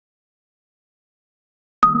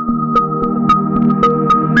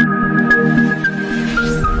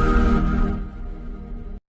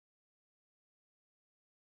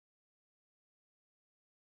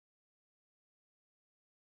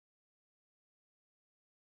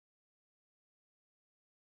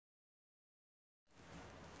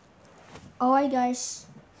Alright guys,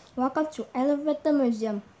 welcome to Elevator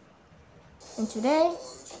Museum. And today,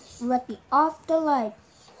 we're at the afterlife.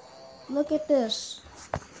 Look at this.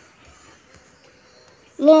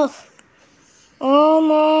 Look. Oh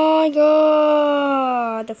my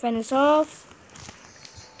god. The fan is off.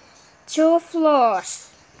 2 floors.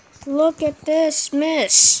 Look at this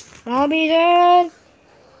mess. I'll be there.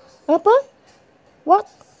 Open? What?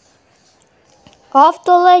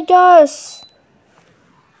 Afterlife guys.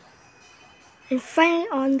 And finally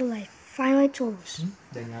on the light. Finally close.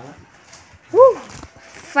 Woo!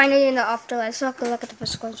 Finally in the afterlife. So look at the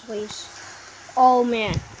first one, please. Oh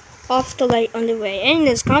man. Afterlight on the way. And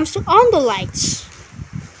this comes to on the lights.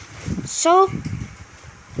 So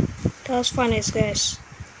that was fun, guys.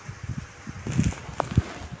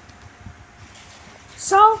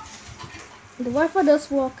 So the Wi-Fi does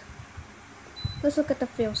work. Let's look at the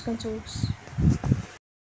fields controls.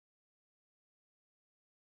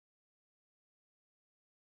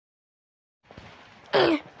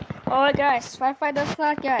 Alright guys, Wi-Fi does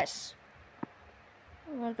not, guys.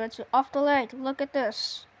 We're going to off the light. Look at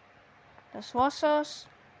this. This was us.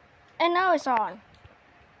 And now it's on.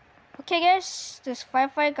 Okay guys, this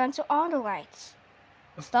Wi-Fi going to on the lights.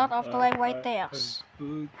 Start off the light right there.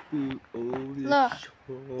 Look,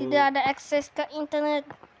 tidak ada access ke internet.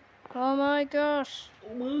 Oh my gosh.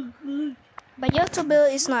 But YouTube bill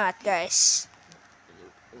is not, guys.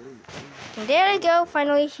 And there we go,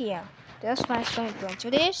 finally here. Just fine, going to go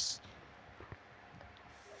into this.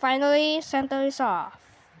 Finally, center is off.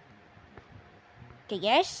 Okay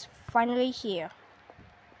guys, finally here.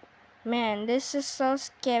 Man, this is so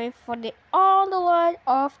scary for the on the light,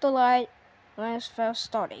 off the light when it's first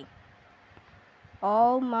starting.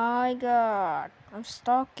 Oh my god, I'm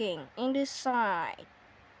stalking in this side.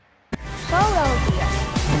 So well here.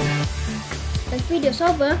 When video's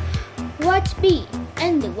over, watch B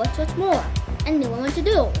and then watch more and then what to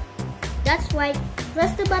do. That's right,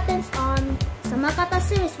 press the buttons on Sama Kata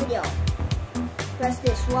series video. Press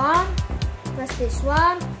this one,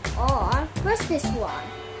 or press this one.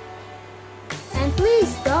 And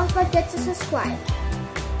please don't forget to subscribe.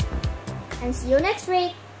 And see you next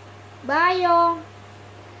week. Bye y'all.